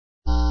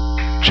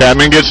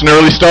Chapman gets an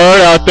early start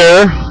out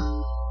there.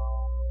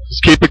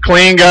 Just keep it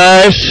clean,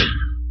 guys.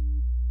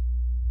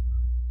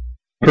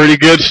 Pretty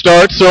good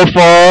start so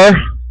far.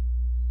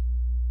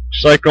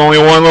 Looks like only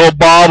one little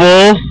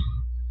bobble.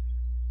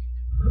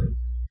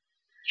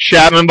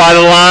 Chapman by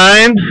the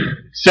line.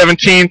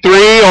 17-3,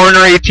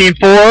 Orner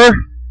 18-4.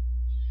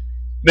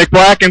 Nick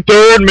Black in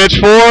third, Mitch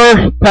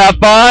 4, Pat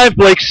 5,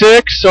 Blake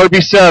 6,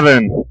 RB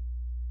 7.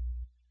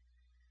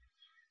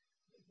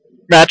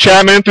 Matt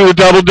Chapman through the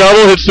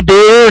double-double, hits the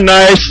booter,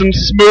 nice and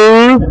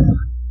smooth.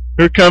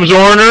 Here comes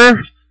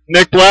Orner.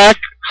 Nick Black,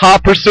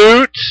 hot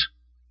pursuit.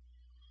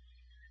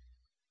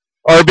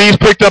 RB's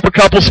picked up a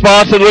couple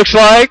spots, it looks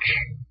like.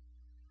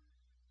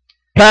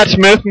 Pat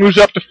Smith moves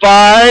up to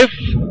 5.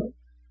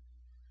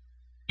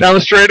 Down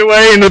the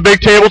straightaway into the big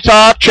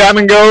tabletop.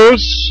 Chapman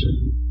goes.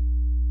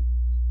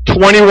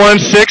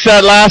 21-6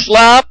 that last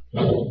lap.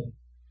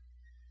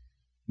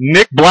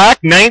 Nick Black,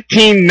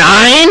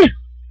 19-9.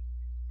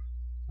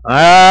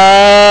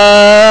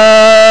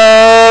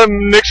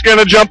 Nick's going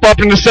to jump up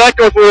into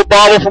second with a little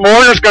bobble from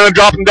Orner's going to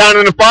drop him down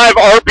into 5.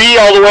 RB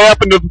all the way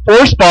up into the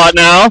 4 spot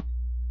now.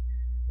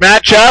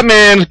 Matt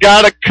Chapman's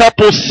got a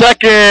couple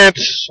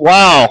seconds.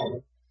 Wow.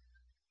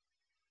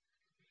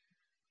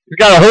 He's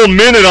got a whole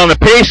minute on the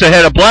pace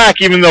ahead of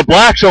Black, even though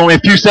Black's only a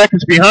few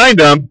seconds behind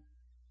him.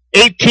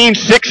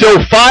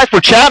 18-6-05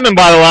 for Chapman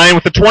by the line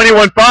with the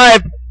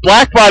 21-5.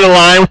 Black by the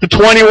line with the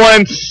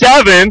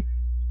 21-7.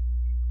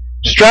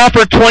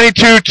 Stratford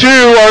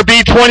 22-2,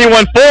 RB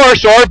 21-4.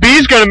 So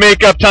RB's going to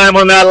make up time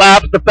on that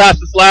lap, the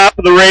fastest lap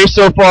of the race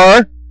so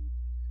far.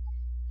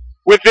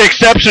 With the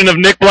exception of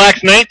Nick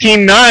Black's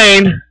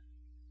 19-9.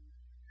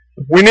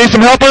 We need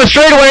some help on the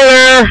straightaway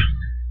there.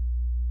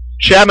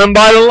 Chapman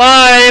by the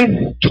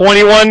line,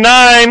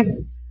 21-9.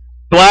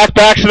 Black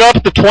backs it up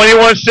at the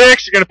 21-6.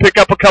 He's going to pick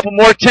up a couple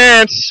more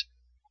tenths.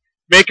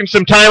 Making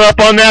some time up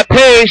on that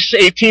pace.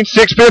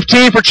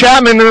 18-6-15 for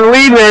Chapman in the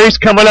lead here. He's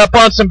coming up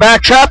on some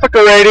back traffic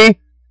already.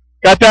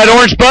 Got that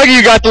orange buggy.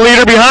 You got the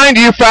leader behind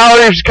you.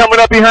 Fowler's coming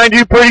up behind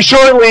you pretty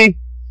shortly.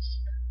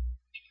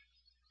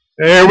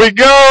 There we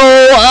go.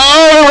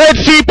 Oh, the Red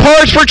Sea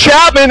parts for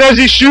Chapman as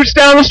he shoots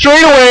down the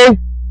straightaway.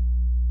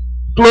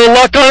 A little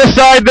luck on his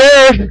side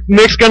there.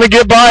 Nick's going to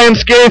get by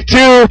unscathed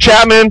too.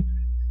 Chapman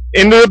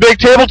into the big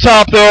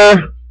tabletop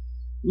there.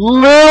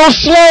 Little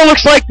slow.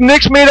 Looks like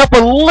Nick's made up a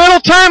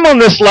little time on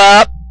this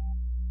lap.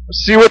 Let's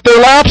see what their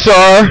laps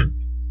are.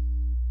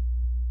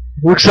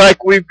 Looks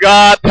like we've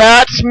got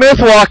Pat Smith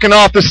walking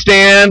off the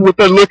stand with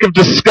a look of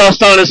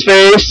disgust on his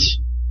face.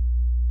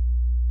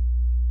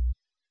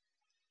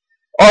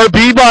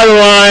 RB by the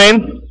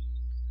line.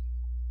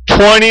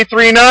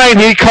 23-9.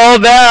 He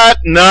called that.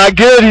 Not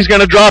good. He's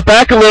going to drop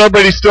back a little,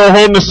 but he's still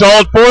holding a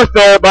solid 4th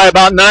there by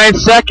about 9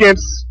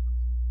 seconds.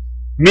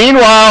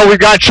 Meanwhile, we've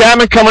got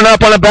Chapman coming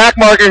up on a back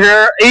marker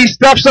here. He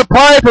stuffs the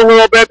pipe a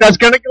little bit. That's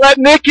going to let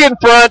Nick in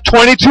front.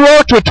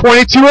 22-0 to a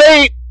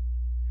 22-8.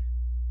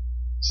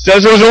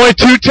 Says it was only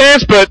 2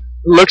 tenths, but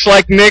looks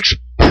like Nick's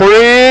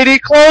pretty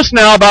close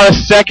now. About a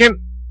second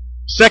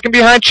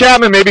behind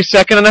Chapman, maybe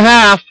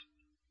 1.5.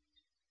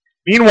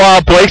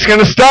 Meanwhile, Blake's going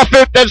to stuff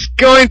it. That's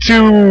going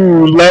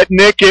to let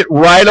Nick get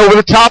right over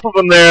the top of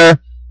him there.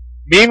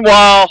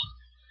 Meanwhile,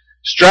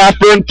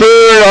 Stratford in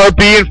 3rd,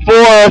 RB in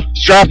 4th.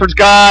 Stratford's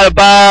got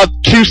about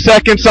 2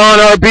 seconds on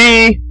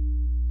RB.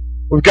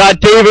 We've got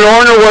David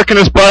Orner working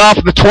his butt off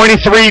at the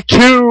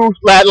 23-2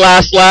 that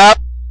last lap.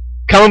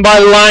 Coming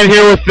by the line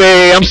here with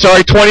a,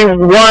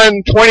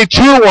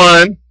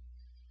 22-1.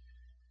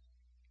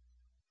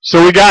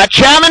 So we got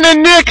Chapman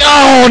and Nick.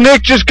 Oh,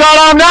 Nick just got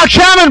on. Now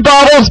Chapman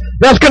bobbles.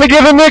 That's going to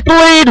give him Nick the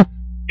lead.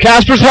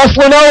 Casper's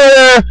hustling over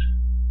there.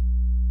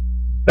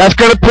 That's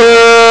going to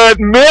put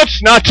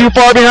Mitch not too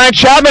far behind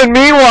Chapman.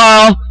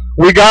 Meanwhile,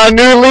 we got a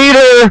new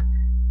leader.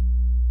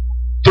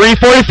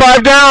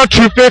 3:45 down,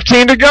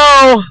 2:15 to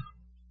go.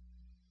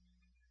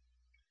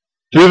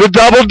 Through the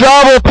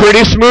double-double.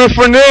 Pretty smooth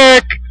for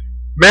Nick.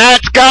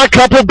 Matt's got a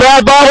couple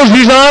bad bobbles.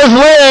 He's on his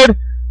lid.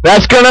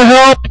 That's going to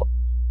help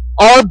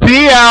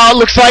RB out.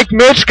 Looks like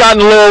Mitch got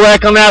in a little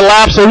wreck on that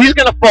lap, so he's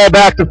going to fall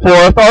back to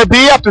 4th.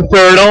 RB up to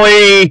 3rd.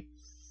 Only,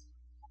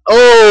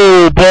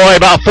 oh boy,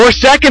 about 4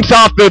 seconds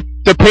off the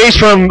pace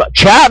from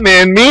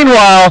Chapman.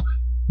 Meanwhile,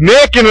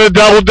 Nick in a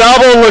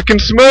double-double looking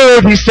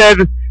smooth. He said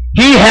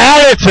he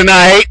had it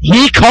tonight.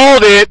 He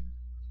called it.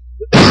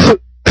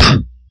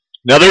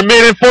 Another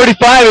minute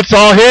 45. It's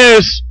all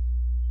his.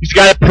 He's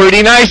got a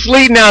pretty nice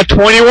lead now,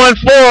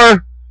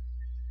 21-4.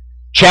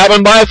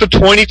 Chapman by for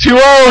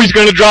 22-0. He's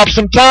going to drop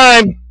some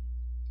time.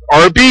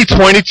 RB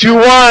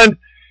 22-1.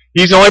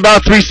 He's only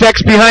about 3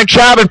 seconds behind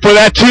Chapman for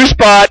that 2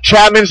 spot.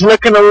 Chapman's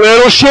looking a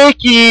little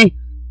shaky.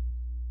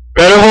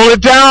 Better hold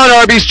it down.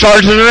 RB's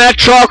charging in that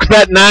truck with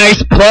that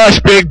nice plush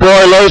big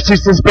boy low C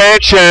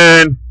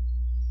suspension.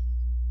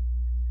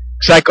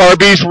 Looks like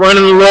RB's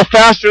running a little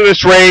faster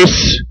this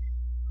race.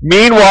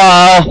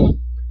 Meanwhile,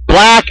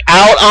 Black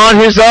out on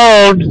his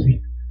own.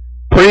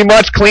 Pretty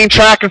much clean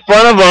track in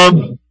front of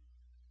him.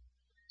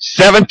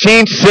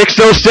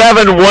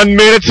 17-6-07. 1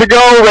 minute to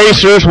go,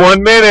 racers.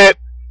 1 minute.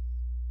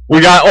 We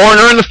got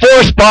Orner in the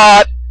 4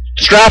 spot.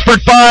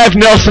 Stratford 5,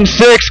 Nelson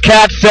 6,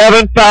 Cat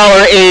 7,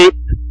 Fowler 8.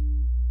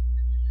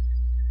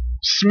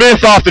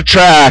 Smith off the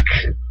track.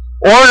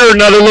 Orner,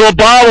 another little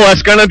bobble.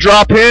 That's going to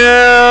drop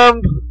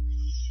him.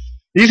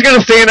 He's going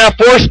to stay in that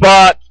 4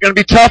 spot. It's going to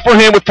be tough for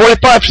him with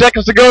 45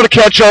 seconds to go to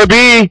catch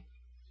RB.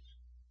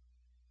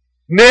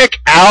 Nick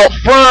out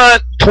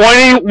front.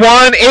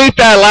 21-8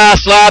 that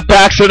last lap.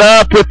 Backs it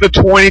up with the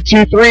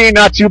 22-3.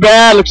 Not too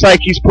bad. Looks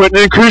like he's putting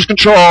it in cruise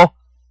control.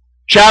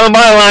 Chapman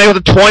by the line with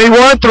a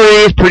 21-3.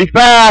 It's pretty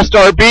fast.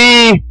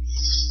 RB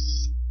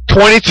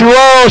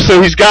 22-0.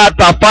 So he's got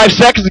about 5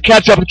 seconds to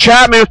catch up with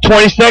Chapman with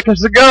 20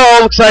 seconds to go.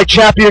 Looks like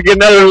Chappie will get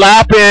another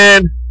lap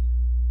in.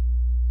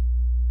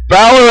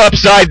 Fowler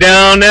upside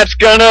down. That's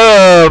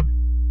gonna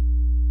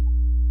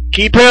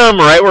keep him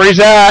right where he's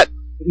at.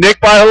 Nick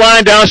by the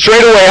line down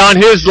straightaway on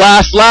his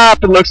last lap.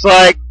 It looks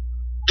like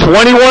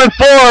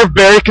 21-4.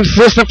 Very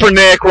consistent for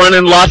Nick.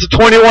 Running lots of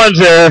 21s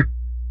there.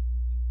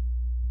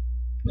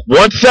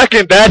 1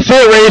 second. That's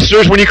it,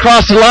 racers. When you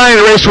cross the line,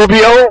 the race will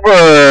be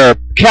over.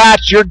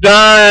 Catch, you're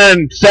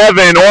done. 7.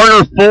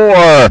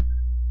 Orner 4.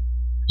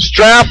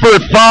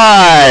 Stratford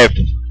 5.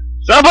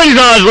 Somebody's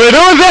on his way. Who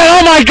was that?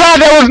 Oh my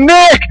God, that was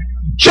Nick.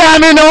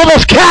 Chapman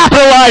almost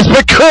capitalized,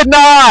 but could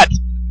not.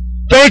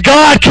 Thank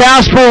God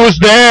Casper was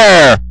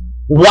there.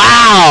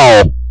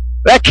 Wow.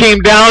 That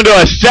came down to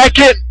a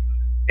second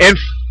and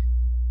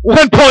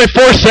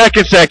 1.4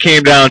 seconds that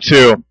came down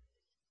to.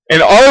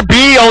 And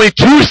RB only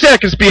 2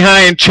 seconds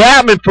behind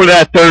Chapman for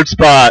that 3rd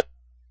spot.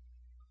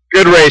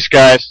 Good race,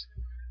 guys.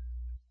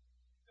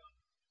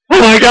 Oh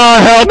my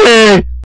God, help me.